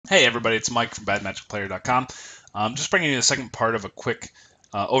Hey everybody, it's Mike from badmagicplayer.com. Just bringing you the second part of a quick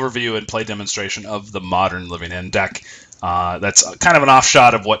overview and play demonstration of the Modern Living End deck. That's kind of an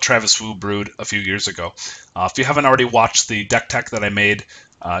offshot of what Travis Wu brewed a few years ago. If you haven't already watched the deck tech that I made,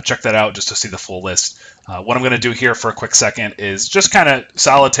 check that out just to see the full list. What I'm going to do here for a quick second is just kind of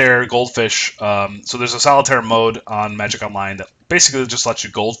solitaire goldfish. So there's a solitaire mode on Magic Online that basically just lets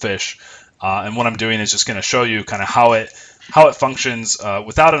you goldfish. And what I'm doing is just going to show you kind of how it functions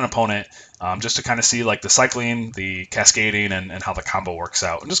without an opponent, just to kind of see like the cycling, the cascading, and how the combo works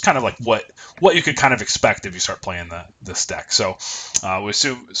out, and just kind of like what you could kind of expect if you start playing this deck. So we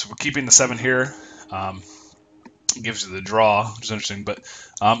assume we're keeping the 7 here. It gives you the draw, which is interesting, but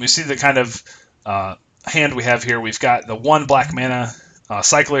you see the kind of hand we have here. We've got the 1 black mana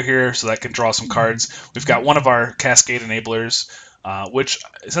cycler here, so that can draw some cards. We've got one of our cascade enablers, which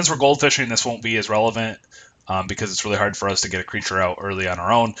since we're goldfishing, this won't be as relevant. Because it's really hard for us to get a creature out early on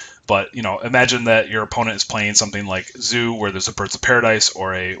our own. But, you know, imagine that your opponent is playing something like Zoo, where there's a Birds of Paradise,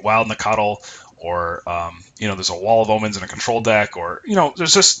 or a Wild Nacatl, or, you know, there's a Wall of Omens in a control deck, or, you know,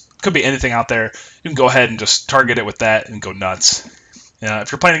 there's just, could be anything out there. You can go ahead and just target it with that and go nuts.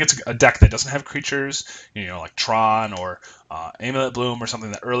 If you're playing against a deck that doesn't have creatures, you know, like Tron or Amulet Bloom or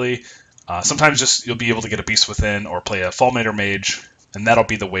something that early, sometimes just you'll be able to get a Beast Within or play a Fulminator Mage, and that'll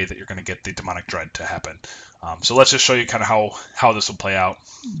be the way that you're going to get the Demonic Dread to happen. So let's just show you kind of how this will play out.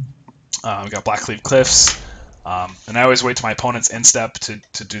 We've got Blackleaf Cliffs, and I always wait to my opponent's end step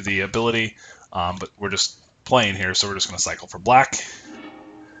to do the ability, but we're just playing here, so we're just going to cycle for black.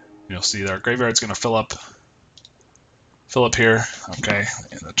 You'll see that our graveyard's going to fill up here. Okay,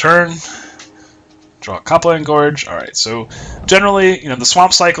 in the turn, draw a Copland Gorge. All right, so generally, you know, the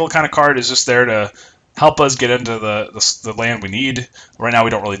Swamp Cycle kind of card is just there to help us get into the land we need. Right now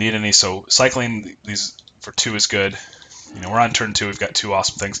we don't really need any, so cycling these for 2 is good. You know, we're on turn 2, we've got 2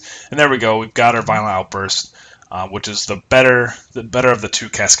 awesome things. And there we go, we've got our Violent Outburst, which is the better of the 2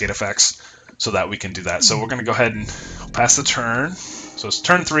 cascade effects, so that we can do that. So we're going to go ahead and pass the turn. So it's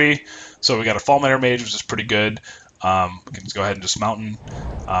turn 3, so we got a Fulminator Mage, which is pretty good. We can just go ahead and just mountain.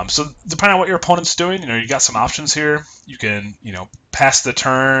 So depending on what your opponent's doing, you know, you got some options here. You can, you know, pass the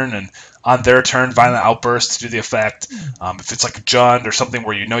turn, and on their turn, Violent Outburst to do the effect. If it's like a Jund or something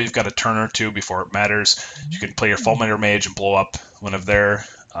where you know you've got a turn or 2 before it matters, you can play your Fulminator Mage and blow up one of their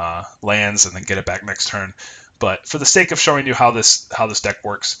lands and then get it back next turn. But for the sake of showing you how this deck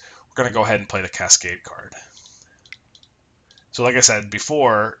works, we're going to go ahead and play the Cascade card. So like I said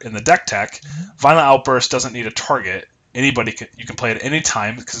before, in the deck tech, Violent Outburst doesn't need a target. You can play it at any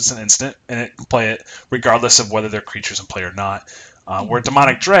time because it's an instant, and it can play it regardless of whether they're creatures in play or not. Where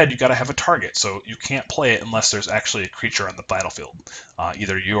Demonic Dread, you got to have a target, so you can't play it unless there's actually a creature on the battlefield,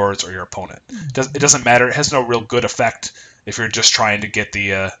 either yours or your opponent. It doesn't matter. It has no real good effect if you're just trying to get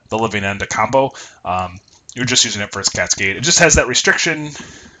the Living End to combo. You're just using it for its Cascade. It just has that restriction.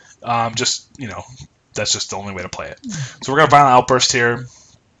 You know, that's just the only way to play it. So we're going to Violent Outburst here.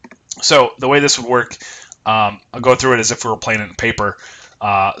 So the way this would work, I'll go through it as if we were playing it in paper.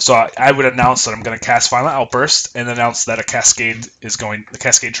 So I would announce that I'm going to cast Violent Outburst and announce that the Cascade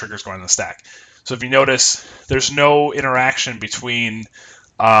trigger is going in the stack. So if you notice, there's no interaction between,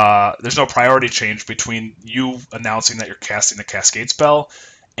 there's no priority change between you announcing that you're casting the Cascade spell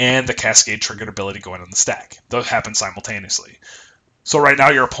and the Cascade triggered ability going in the stack. Those happen simultaneously. So right now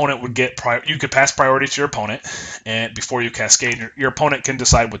your opponent would get, you could pass priority to your opponent, and before you cascade, your opponent can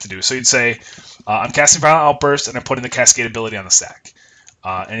decide what to do. So you'd say, I'm casting Violent Outburst and I'm putting the Cascade ability on the stack.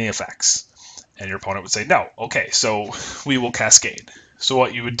 Any effects? And your opponent would say, no. Okay, so we will cascade. So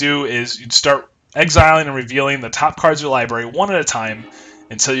what you would do is you'd start exiling and revealing the top cards of your library one at a time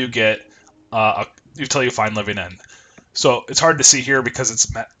until you get, until you find Living End. So it's hard to see here because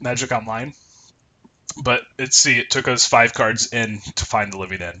it's Magic Online. But it took us 5 cards in to find the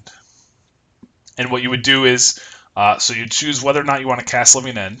Living End. And what you would do is, so you choose whether or not you want to cast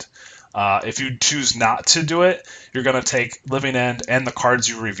Living End. If you choose not to do it, you're going to take Living End and the cards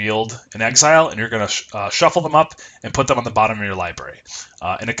you revealed in exile, and you're going to shuffle them up and put them on the bottom of your library.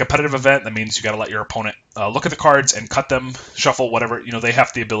 In a competitive event, that means you got to let your opponent look at the cards and cut them, shuffle, whatever. You know, they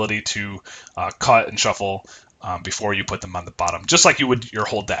have the ability to cut and shuffle before you put them on the bottom, just like you would your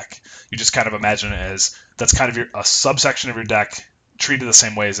whole deck. You just kind of imagine it as that's kind of a subsection of your deck treated the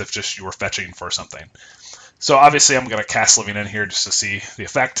same way as if just you were fetching for something. So obviously I'm going to cast Living End here just to see the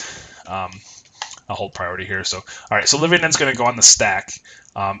effect. I'll hold priority here. So all right, so Living End's going to go on the stack.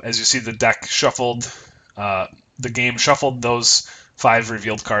 As you see, the deck shuffled, the game shuffled those 5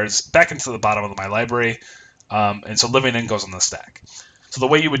 revealed cards back into the bottom of my library, and so Living End goes on the stack. So the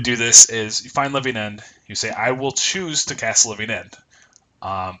way you would do this is you find Living End, you say, I will choose to cast Living End.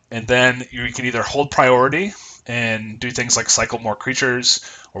 And then you can either hold priority and do things like cycle more creatures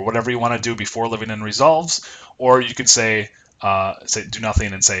or whatever you want to do before living end resolves, or you can say do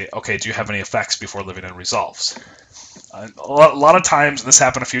nothing and say, okay, do you have any effects before living end resolves? A lot of times, and this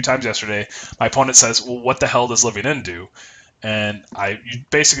happened a few times yesterday, my opponent says, well, what the hell does living end do? And you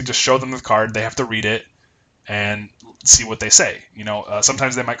basically just show them the card. They have to read it and see what they say.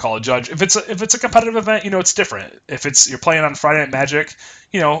 Sometimes they might call a judge. If it's a competitive event, it's different. If you're playing on Friday Night Magic,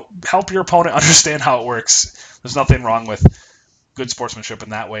 help your opponent understand how it works. There's nothing wrong with good sportsmanship in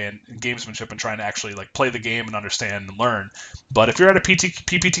that way and gamesmanship and trying to actually play the game and understand and learn. But if you're at a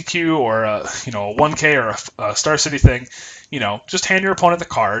PPTQ or a 1K or a Star City thing, just hand your opponent the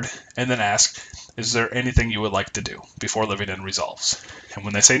card and then ask, is there anything you would like to do before living end resolves? And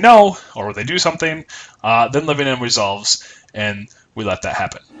when they say no, or they do something, then living end resolves, and we let that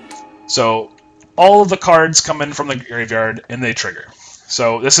happen. So all of the cards come in from the graveyard, and they trigger.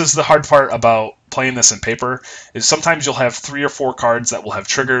 So this is the hard part about playing this in paper, is sometimes you'll have 3 or 4 cards that will have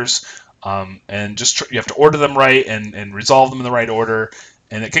triggers, and you have to order them right and resolve them in the right order.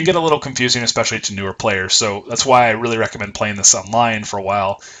 And it can get a little confusing, especially to newer players. So that's why I really recommend playing this online for a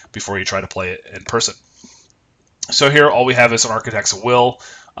while before you try to play it in person. So here, all we have is an Architect's Will.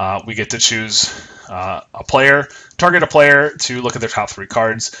 We get to choose target a player to look at their top 3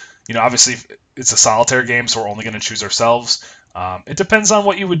 cards. Obviously, it's a solitaire game, so we're only going to choose ourselves. It depends on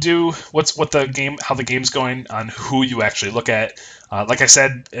what you would do, how the game's going, on who you actually look at. Like I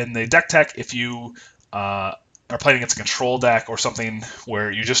said in the deck tech, if you are playing against a control deck or something where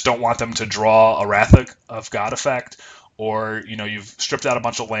you just don't want them to draw a Wrath of God effect, or you've stripped out a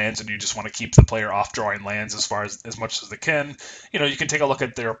bunch of lands and you just want to keep the player off drawing lands as much as they can, you can take a look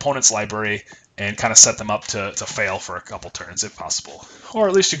at their opponent's library and kind of set them up to fail for a couple turns if possible, or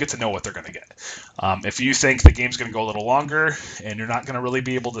at least you get to know what they're going to get. If you think the game's going to go a little longer and you're not going to really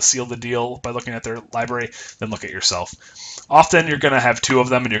be able to seal the deal by looking at their library, then look at yourself. Often you're going to have 2 of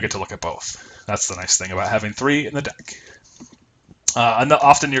them and you get to look at both. That's the nice thing about having 3 in the deck. And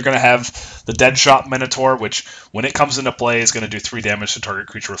often you're going to have the Deadshot Minotaur, which when it comes into play is going to do 3 damage to target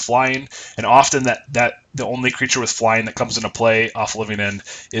creature with flying. And often that the only creature with flying that comes into play off Living End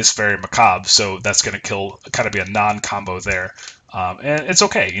is Fairy Macabre, so that's going to kind of be a non-combo there. And it's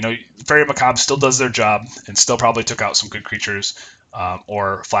okay. Fairy Macabre still does their job and still probably took out some good creatures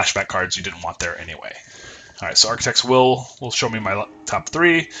or flashback cards you didn't want there anyway. All right, so Architect's Will show me my top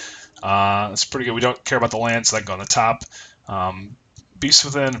 3. It's pretty good. We don't care about the land, so that can go on the top. Beast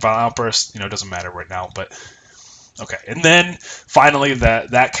Within, Violent Outburst, doesn't matter right now, but okay. And then finally,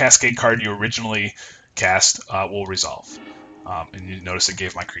 that Cascade card you originally cast will resolve, and you notice it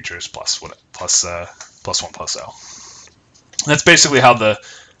gave my creatures +1/+0. That's basically how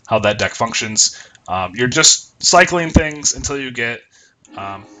that deck functions. You're just cycling things until you get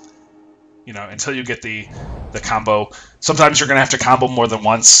the combo. Sometimes you're gonna have to combo more than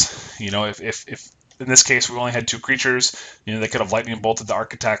once. If in this case we only had 2 creatures, they could have lightning bolted the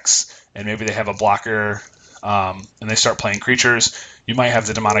Architects, and maybe they have a blocker, and they start playing creatures. You might have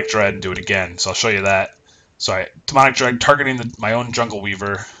the Demonic Dread and do it again. So I'll show you that. So Demonic Dread targeting my own Jungle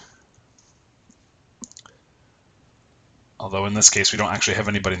Weaver. Although in this case we don't actually have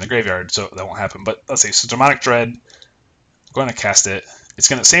anybody in the graveyard, so that won't happen. But let's see. So Demonic Dread, I'm going to cast it. It's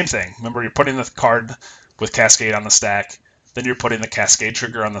going to same thing. Remember, you're putting the card with Cascade on the stack, then you're putting the Cascade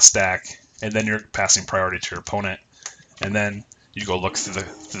trigger on the stack, and then you're passing priority to your opponent. And then you go look through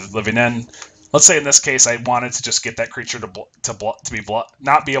the Living End. Let's say in this case I wanted to just get that creature not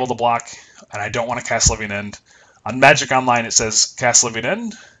be able to block, and I don't want to cast Living End. On Magic Online it says cast Living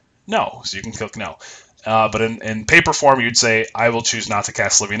End? No, so you can click no. But in paper form you'd say I will choose not to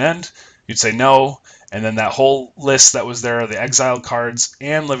cast Living End. You'd say no, and then that whole list that was there, the exiled cards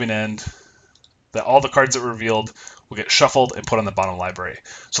and Living End, all the cards that were revealed will get shuffled and put on the bottom library.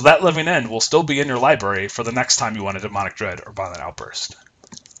 So that Living End will still be in your library for the next time you want a Demonic Dread or Violent Outburst.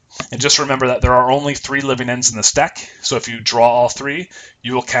 And just remember that there are only 3 Living Ends in this deck, so if you draw all 3,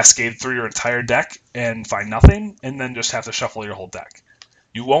 you will cascade through your entire deck and find nothing, and then just have to shuffle your whole deck.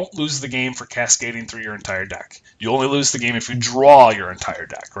 You won't lose the game for cascading through your entire deck. You only lose the game if you draw your entire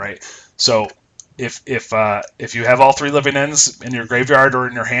deck, right? So if you have all 3 Living Ends in your graveyard or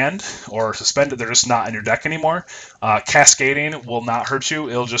in your hand or suspended, they're just not in your deck anymore. Cascading will not hurt you.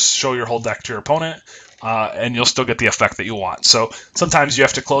 It'll just show your whole deck to your opponent, and you'll still get the effect that you want. So sometimes you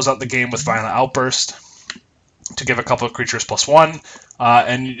have to close out the game with Violent Outburst to give a couple of creatures +1,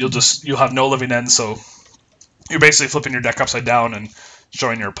 and you'll have no Living Ends. So you're basically flipping your deck upside down and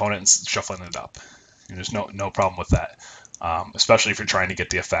showing your opponent and shuffling it up. And there's no problem with that, especially if you're trying to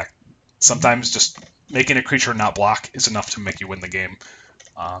get the effect. Sometimes just making a creature not block is enough to make you win the game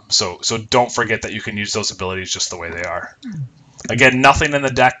So don't forget that you can use those abilities just the way they are. Again, nothing in the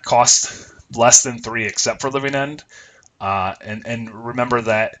deck costs less than 3 except for Living End. And remember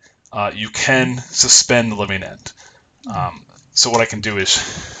that you can suspend Living End. So what I can do is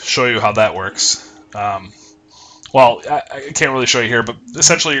show you how that works. Well, I can't really show you here, but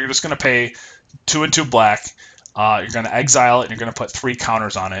essentially you're just going to pay 2 and 2 black. You're going to exile it, and you're going to put 3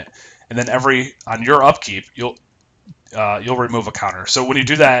 counters on it. And then on your upkeep, you'll remove a counter. So when you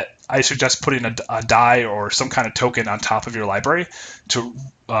do that, I suggest putting a die or some kind of token on top of your library to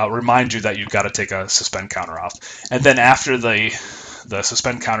remind you that you've got to take a suspend counter off. And then after the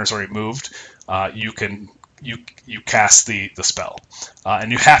suspend counters are removed, you cast the spell,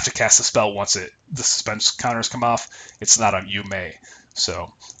 and you have to cast the spell once the suspense counters come off. It's not a you may.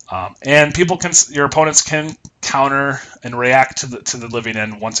 So and your opponents can counter and react to the Living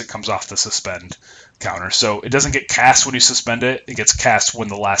End once it comes off the suspend counter. So it doesn't get cast when you suspend it; it gets cast when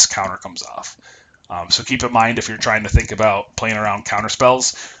the last counter comes off. So keep in mind if you're trying to think about playing around counter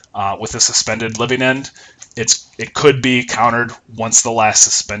spells with a suspended Living End, it could be countered once the last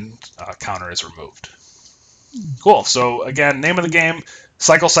suspend counter is removed. Cool. So again, name of the game: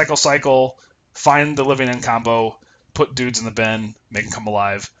 cycle, cycle, cycle. Find the Living End combo. Put dudes in the bin. Make them come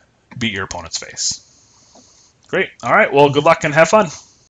alive. Beat your opponent's face. Great. All right. Well, good luck and have fun.